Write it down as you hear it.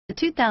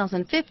The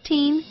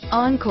 2015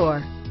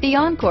 Encore. The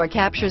Encore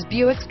captures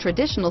Buick's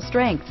traditional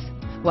strengths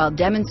while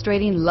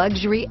demonstrating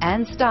luxury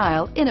and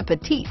style in a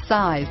petite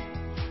size.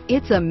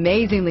 It's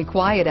amazingly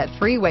quiet at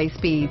freeway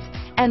speeds,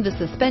 and the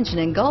suspension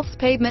engulfs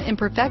pavement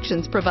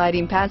imperfections,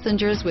 providing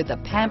passengers with a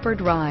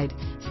pampered ride.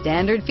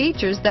 Standard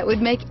features that would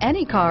make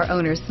any car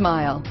owner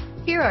smile.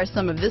 Here are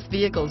some of this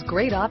vehicle's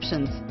great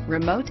options: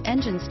 remote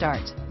engine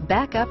start,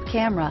 backup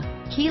camera,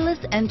 keyless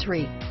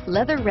entry,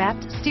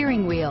 leather-wrapped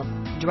steering wheel,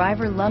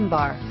 driver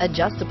lumbar,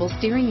 adjustable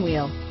steering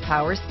wheel,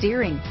 power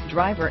steering,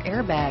 driver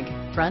airbag,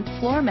 front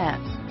floor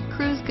mats,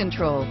 cruise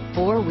control,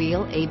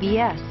 four-wheel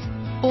ABS,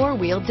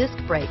 four-wheel disc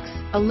brakes,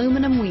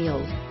 aluminum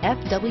wheels,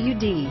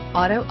 FWD,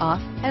 auto-off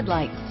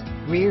headlights,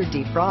 rear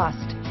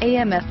defrost,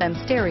 AM/FM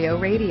stereo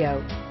radio,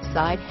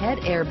 side head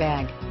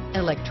airbag,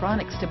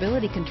 electronic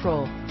stability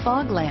control,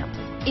 fog lamps.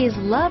 Is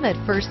love at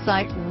first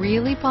sight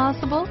really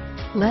possible?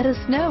 Let us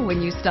know when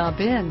you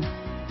stop in.